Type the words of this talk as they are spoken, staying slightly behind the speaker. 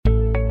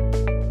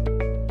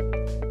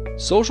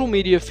Social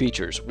media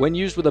features, when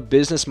used with a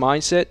business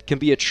mindset, can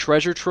be a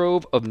treasure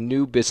trove of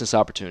new business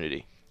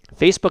opportunity.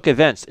 Facebook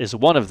Events is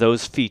one of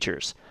those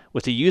features.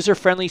 With a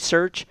user-friendly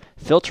search,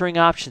 filtering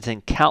options,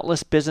 and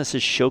countless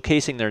businesses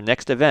showcasing their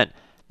next event,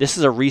 this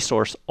is a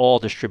resource all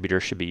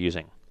distributors should be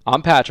using.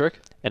 I'm Patrick.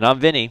 And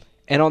I'm Vinny.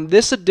 And on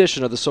this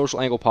edition of the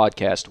Social Angle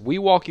Podcast, we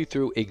walk you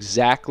through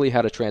exactly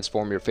how to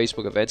transform your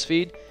Facebook events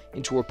feed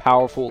into a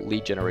powerful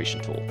lead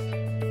generation tool.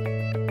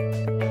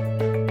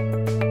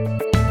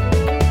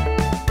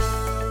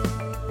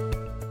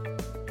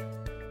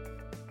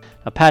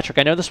 Now, Patrick,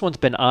 I know this one's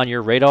been on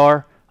your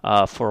radar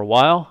for a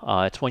while.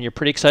 It's one you're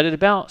pretty excited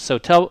about. So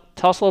tell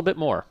us a little bit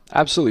more.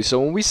 Absolutely. So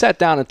when we sat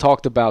down and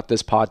talked about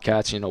this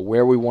podcast,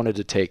 where we wanted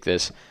to take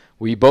this,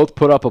 we both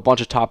put up a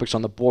bunch of topics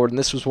on the board, and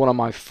this was one of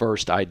my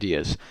first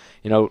ideas.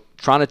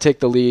 Trying to take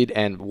the lead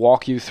and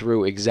walk you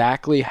through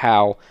exactly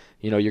how,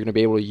 you're going to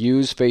be able to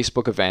use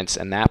Facebook events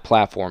and that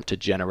platform to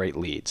generate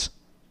leads.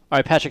 All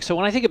right, Patrick, so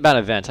when I think about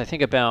events, I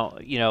think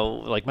about,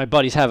 like my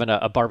buddy's having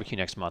a barbecue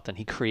next month, and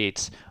he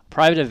creates a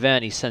private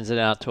event. He sends it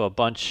out to a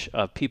bunch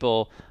of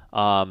people,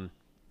 but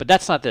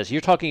that's not this. You're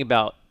talking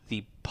about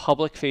the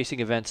public-facing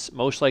events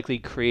most likely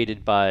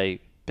created by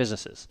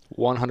businesses.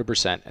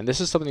 100%. And this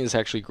is something that's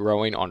actually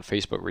growing on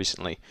Facebook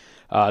recently.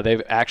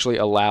 They've actually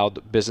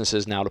allowed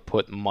businesses now to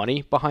put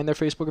money behind their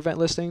Facebook event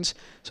listings.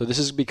 So this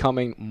is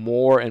becoming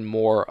more and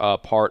more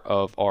part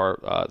of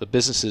the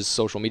business's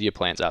social media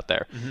plans out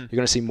there. Mm-hmm. You're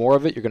going to see more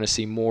of it. You're going to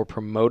see more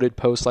promoted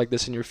posts like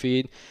this in your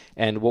feed.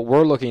 And what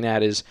we're looking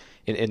at is,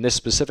 in this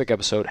specific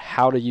episode,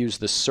 how to use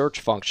the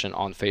search function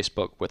on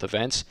Facebook with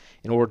events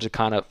in order to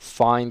kind of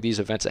find these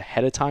events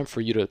ahead of time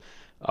for you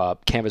to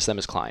canvas them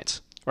as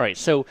clients. Right.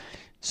 So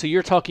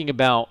you're talking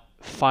about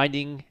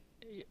finding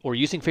or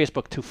using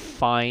Facebook to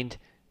find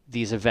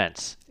these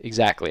events.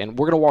 Exactly. And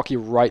we're going to walk you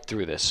right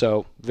through this.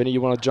 So, Vinny,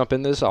 you want to jump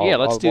in this?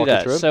 Let's do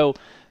that. You through.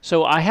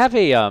 So I have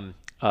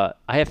I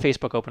have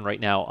Facebook open right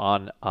now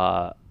on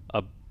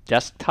a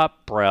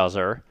desktop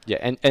browser.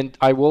 Yeah, and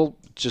I will,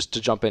 just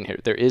to jump in here,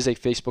 there is a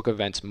Facebook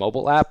Events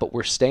mobile app, but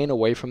we're staying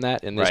away from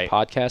that in this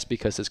podcast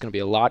because it's going to be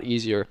a lot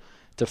easier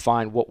to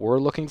find what we're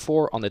looking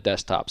for on the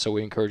desktop. So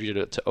we encourage you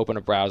to open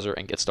a browser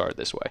and get started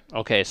this way.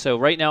 Okay, so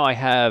right now I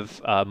have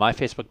my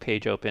Facebook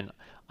page open.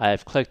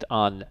 I've clicked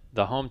on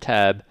the Home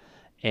tab,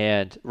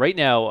 and right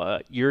now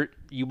you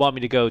want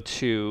me to go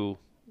to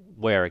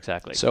where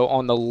exactly? So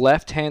on the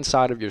left-hand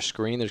side of your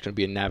screen, there's going to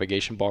be a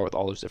navigation bar with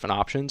all those different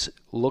options.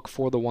 Look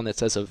for the one that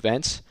says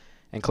Events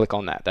and click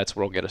on that. That's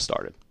where we'll get us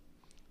started.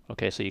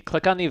 Okay, so you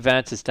click on the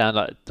events. It's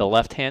down the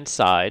left-hand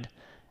side,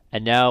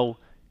 and now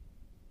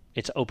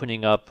it's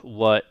opening up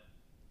what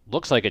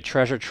looks like a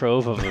treasure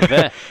trove of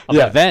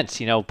events,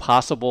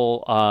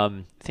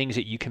 possible things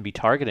that you can be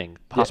targeting,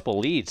 possible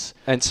leads.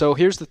 And so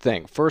here's the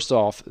thing. First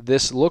off,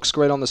 this looks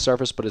great on the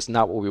surface, but it's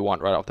not what we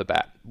want right off the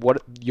bat.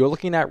 What you're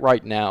looking at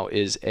right now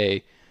is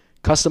a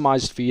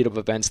customized feed of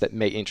events that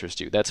may interest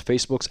you. That's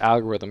Facebook's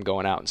algorithm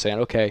going out and saying,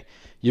 okay,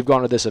 you've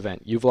gone to this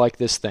event, you've liked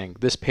this thing,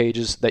 this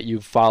page that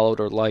you've followed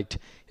or liked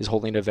is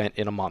holding an event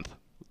in a month.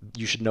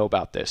 You should know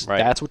about this. Right.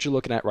 That's what you're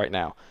looking at right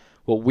now.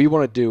 What we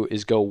want to do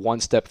is go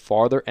one step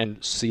farther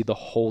and see the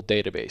whole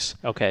database.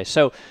 Okay,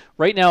 so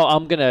right now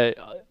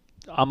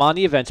I'm on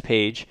the events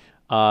page,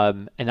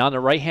 and on the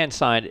right-hand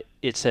side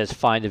it says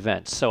Find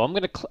Events. So I'm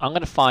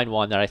gonna find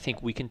one that I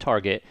think we can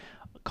target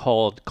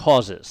called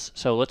Causes.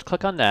 So let's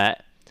click on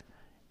that,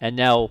 and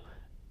now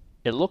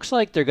it looks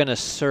like they're gonna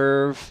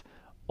serve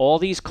all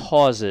these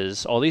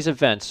causes, all these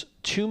events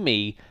to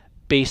me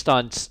based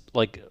on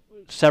like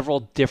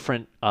several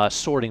different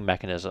sorting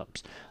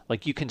mechanisms.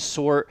 Like you can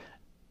sort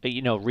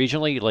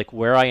regionally, like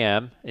where I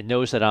am. It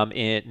knows that I'm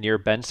near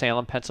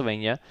Bensalem,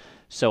 Pennsylvania,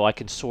 so I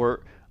can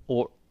sort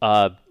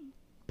by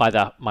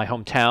my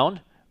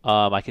hometown.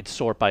 I could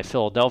sort by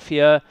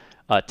Philadelphia.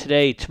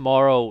 Today,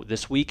 tomorrow,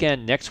 this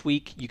weekend, next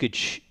week. You could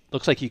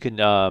looks like you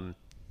can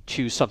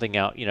choose something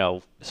out,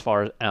 as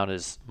far out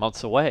as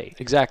months away.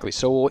 Exactly.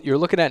 So what you're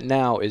looking at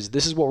now is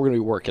this is what we're going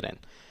to be working in.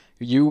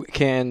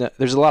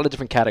 There's a lot of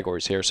different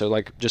categories here. So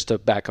like just to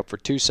back up for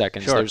 2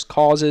 seconds, Sure. There's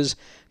causes,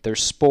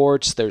 there's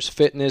sports, there's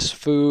fitness,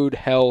 food,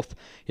 health,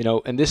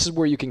 and this is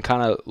where you can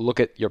kind of look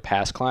at your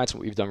past clients,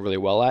 what we've done really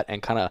well at,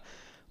 and kind of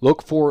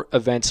look for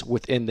events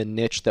within the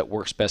niche that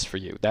works best for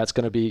you. That's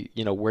going to be,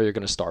 where you're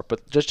going to start.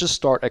 But just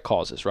start at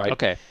causes, right?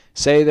 Okay.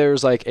 Say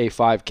there's like a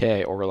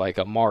 5K or like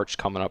a march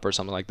coming up or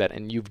something like that,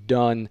 and you've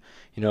done,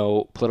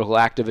 political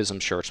activism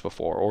shirts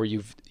before, or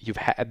you've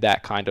had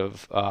that kind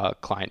of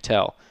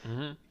clientele.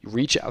 Mm-hmm. You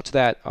reach out to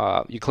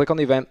that. You click on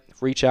the event,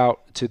 reach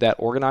out to that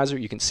organizer.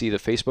 You can see the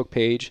Facebook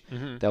page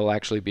that will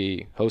actually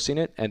be hosting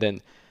it, and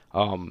then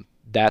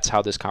that's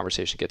how this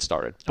conversation gets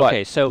started. But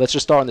okay, so let's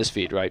just start on this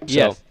feed, right?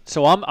 Yes.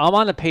 So I'm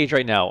on the page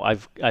right now.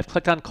 I've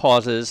clicked on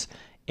causes,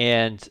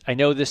 and I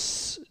know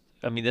this.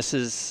 I mean, this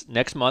is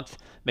next month,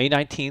 May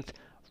 19th,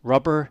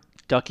 Rubber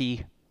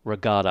Ducky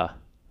Regatta.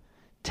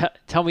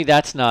 Tell me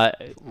that's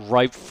not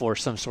ripe for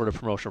some sort of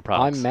promotional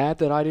products. I'm mad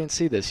that I didn't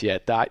see this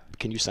yet.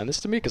 Can you send this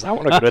to me? Because I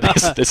want to go to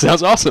this. This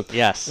sounds awesome.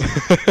 Yes.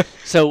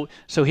 So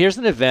here's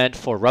an event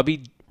for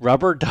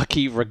Rubber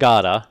Ducky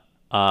Regatta.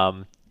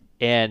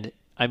 And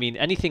I mean,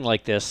 anything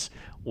like this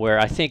where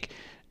I think,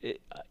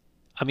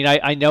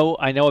 I know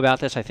about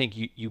this. I think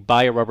you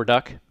buy a rubber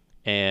duck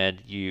and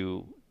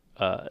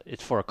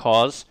it's for a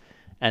cause.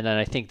 And then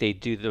I think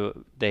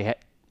the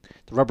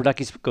rubber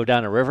duckies go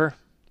down a river.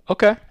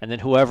 Okay. And then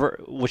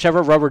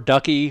whichever rubber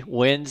ducky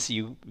wins,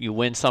 you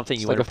win something.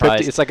 You win a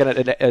prize. It's like an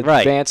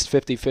advanced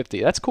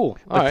 50-50. That's cool.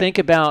 But think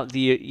about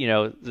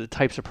the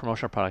types of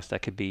promotional products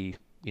that could be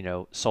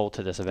sold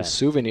to this event. The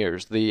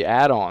souvenirs, the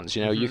add-ons.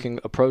 You can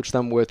approach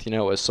them with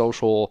a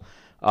social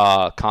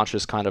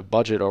conscious kind of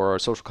budget, or a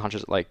social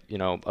conscious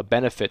a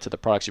benefit to the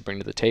products you bring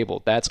to the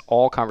table. That's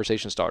all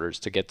conversation starters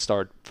to get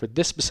started for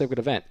this specific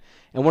event.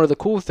 And one of the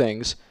cool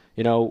things.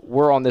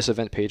 We're on this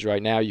event page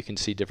right now. You can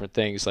see different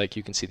things, like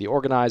you can see the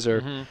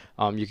organizer.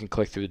 You can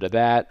click through to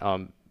that.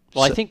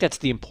 I think that's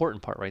the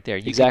important part right there.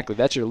 Exactly.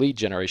 That's your lead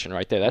generation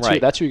right there. That's right.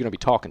 That's who you're going to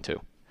be talking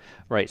to.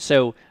 Right.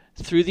 So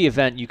through the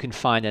event, you can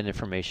find that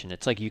information.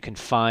 It's like you can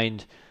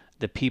find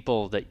the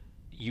people that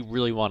you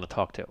really want to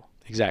talk to.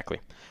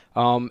 Exactly.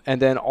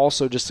 And then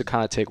also, just to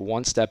kind of take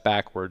one step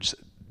backwards,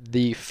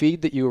 the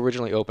feed that you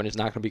originally opened is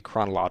not going to be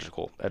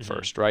chronological at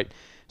first, right?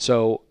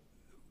 So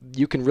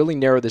you can really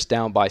narrow this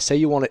down by, say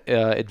you want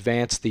to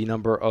advance the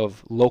number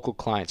of local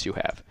clients you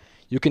have.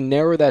 You can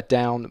narrow that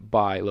down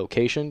by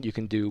location. You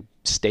can do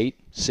state,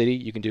 city.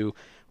 You can do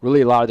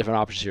really a lot of different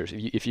options here.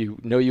 If you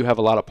know you have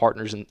a lot of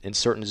partners in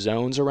certain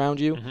zones around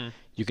you,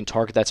 you can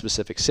target that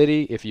specific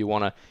city. If you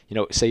want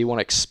to, say you want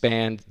to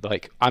expand,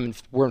 like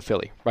we're in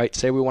Philly, right?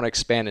 Say we want to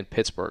expand in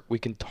Pittsburgh. We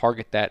can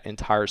target that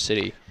entire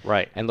city,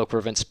 right, and look for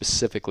events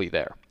specifically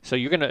there. So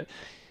you're going to,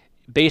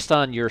 based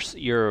on your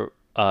search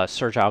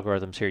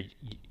algorithms here,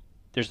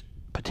 there's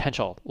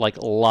potential, like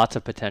lots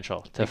of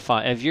potential to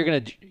find. If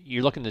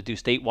you're looking to do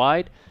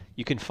statewide,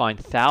 you can find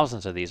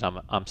thousands of these.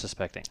 I'm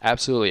suspecting.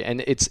 Absolutely,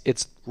 and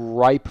it's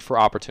ripe for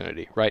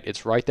opportunity, right?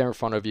 It's right there in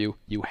front of you.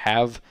 You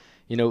have,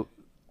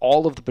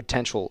 all of the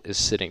potential is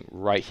sitting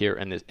right here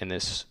in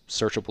this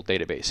searchable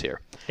database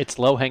here. It's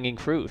low-hanging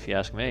fruit, if you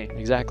ask me.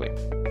 Exactly.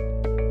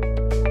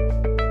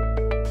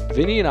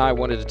 Vinny and I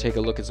wanted to take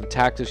a look at some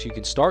tactics you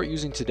can start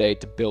using today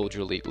to build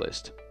your lead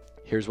list.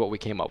 Here's what we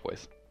came up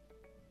with.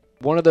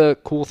 One of the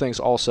cool things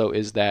also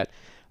is that,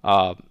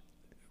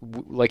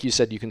 like you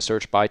said, you can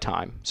search by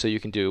time. So you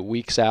can do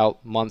weeks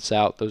out, months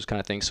out, those kind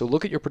of things. So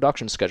look at your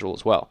production schedule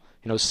as well.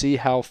 See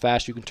how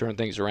fast you can turn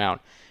things around.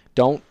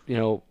 Don't,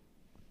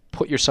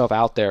 put yourself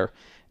out there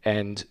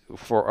and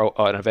for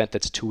an event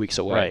that's 2 weeks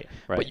away.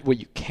 Right. But what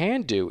you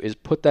can do is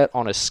put that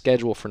on a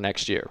schedule for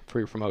next year for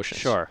your promotions.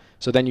 Sure.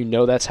 So then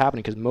that's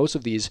happening, because most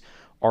of these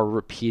are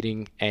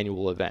repeating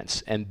annual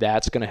events, and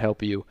that's going to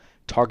help you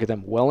target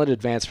them well in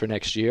advance for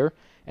next year.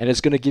 And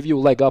it's going to give you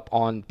a leg up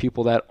on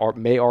people that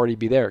may already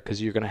be there,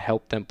 because you're going to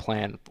help them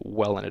plan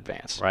well in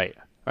advance. Right.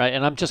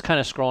 And I'm just kind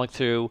of scrolling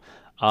through,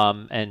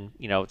 and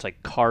it's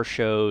like car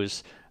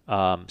shows,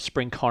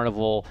 spring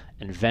carnival,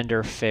 and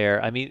vendor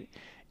fair. I mean,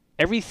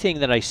 everything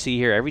that I see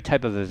here, every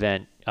type of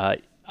event,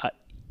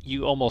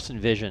 you almost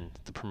envision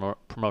the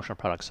promotional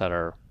products that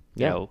are,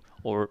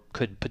 or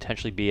could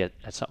potentially be at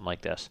something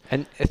like this.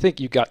 And I think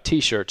you got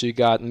T-shirts, you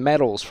got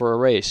medals for a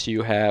race,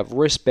 you have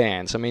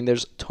wristbands. I mean,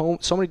 there's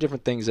so many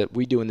different things that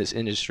we do in this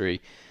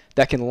industry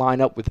that can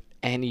line up with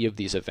any of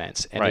these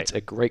events, and It's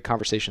a great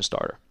conversation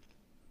starter.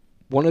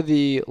 One of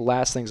the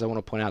last things I want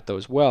to point out, though,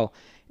 as well,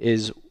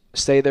 is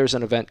say there's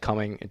an event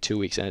coming in 2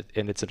 weeks, and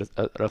it's an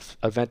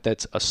event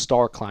that's a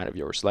star client of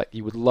yours that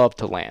you would love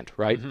to land,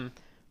 right?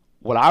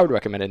 What I would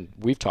recommend, and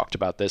we've talked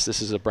about this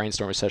is a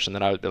brainstorming session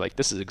that I would be like,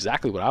 this is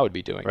exactly what I would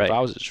be doing if I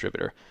was a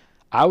distributor.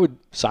 I would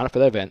sign up for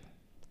that event,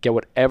 get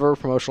whatever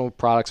promotional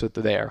products are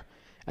there,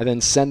 and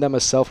then send them a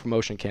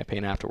self-promotion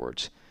campaign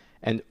afterwards,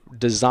 and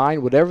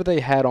design whatever they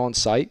had on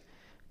site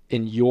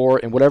in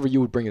whatever you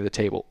would bring to the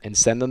table, and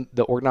send them,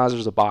 the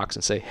organizers, a box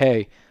and say,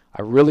 hey,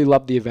 I really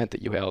loved the event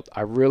that you held.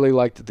 I really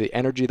liked the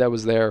energy that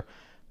was there.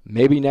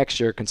 Maybe next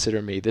year,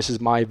 consider me. This is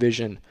my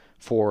vision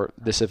for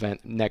this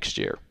event next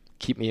year.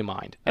 Keep me in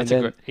mind. That's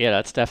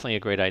definitely a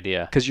great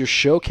idea. Because you're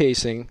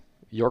showcasing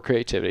your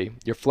creativity.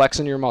 You're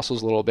flexing your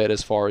muscles a little bit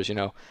as far as,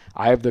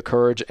 I have the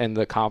courage and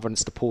the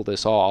confidence to pull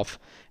this off.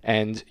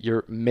 And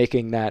you're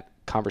making that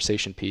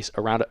conversation piece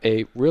around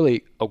a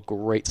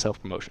great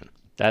self-promotion.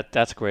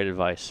 That's great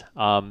advice.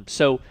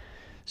 So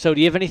do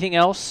you have anything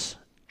else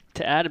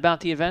to add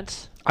about the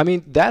events? I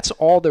mean, that's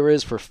all there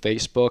is for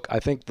Facebook.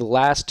 I think the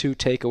last two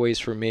takeaways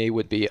for me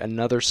would be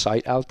another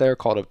site out there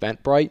called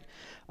Eventbrite.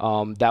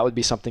 That would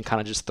be something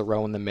kind of just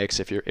throw in the mix.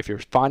 If you're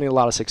finding a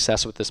lot of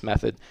success with this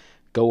method,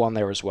 go on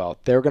there as well.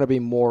 They're going to be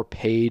more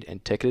paid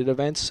and ticketed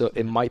events, so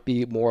it might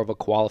be more of a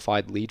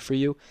qualified lead for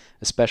you,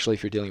 especially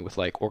if you're dealing with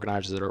like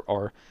organizers that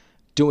are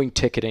doing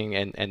ticketing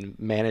and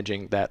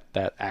managing that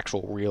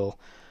actual real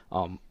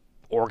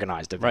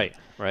organized event.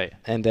 Right.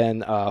 And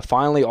then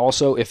finally,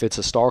 also, if it's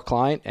a star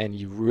client and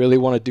you really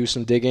want to do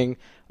some digging,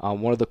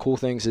 one of the cool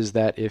things is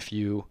that if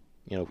you'll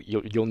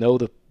know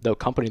the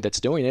company that's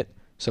doing it.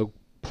 So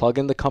plug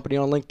in the company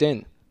on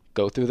LinkedIn,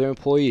 go through their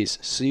employees,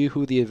 see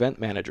who the event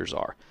managers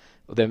are,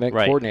 the event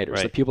Right, coordinators,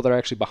 right. the people that are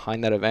actually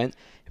behind that event.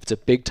 If it's a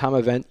big time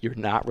event, you're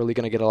not really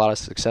going to get a lot of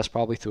success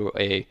probably through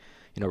a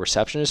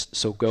receptionist.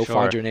 So go Sure.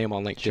 find your name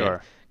on LinkedIn.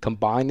 Sure.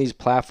 Combine these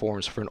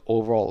platforms for an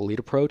overall elite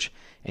approach,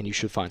 and you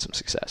should find some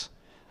success.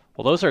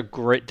 Well, those are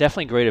great,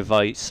 definitely great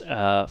advice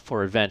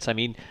for events. I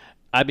mean,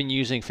 I've been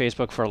using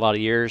Facebook for a lot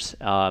of years,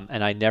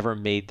 and I never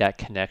made that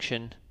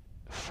connection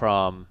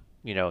from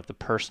the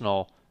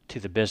personal to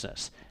the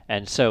business.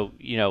 And so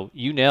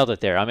you nailed it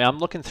there. I mean, I'm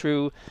looking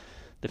through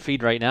the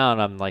feed right now,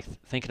 and I'm like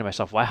thinking to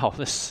myself, wow,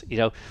 this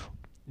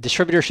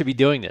distributors should be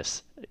doing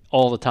this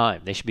all the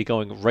time. They should be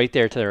going right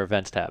there to their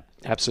events tab.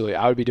 Absolutely.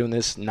 I would be doing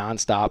this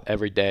nonstop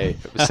every day,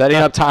 setting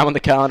up time on the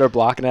calendar,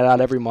 blocking it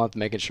out every month,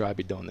 making sure I'd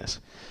be doing this.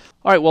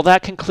 All right, well,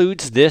 that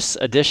concludes this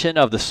edition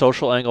of the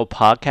Social Angle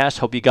Podcast.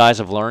 Hope you guys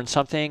have learned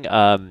something.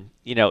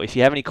 If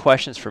you have any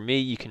questions for me,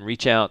 you can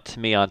reach out to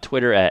me on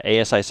Twitter at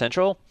ASI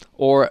Central.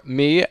 Or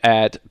me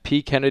at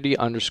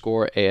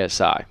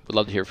pkennedy_ASI. Would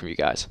love to hear from you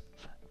guys.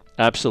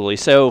 Absolutely.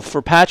 So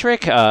for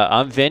Patrick,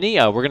 I'm Vinny.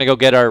 We're going to go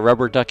get our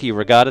Rubber Ducky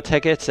Regatta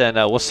tickets, and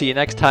we'll see you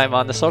next time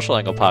on the Social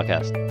Angle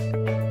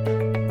Podcast.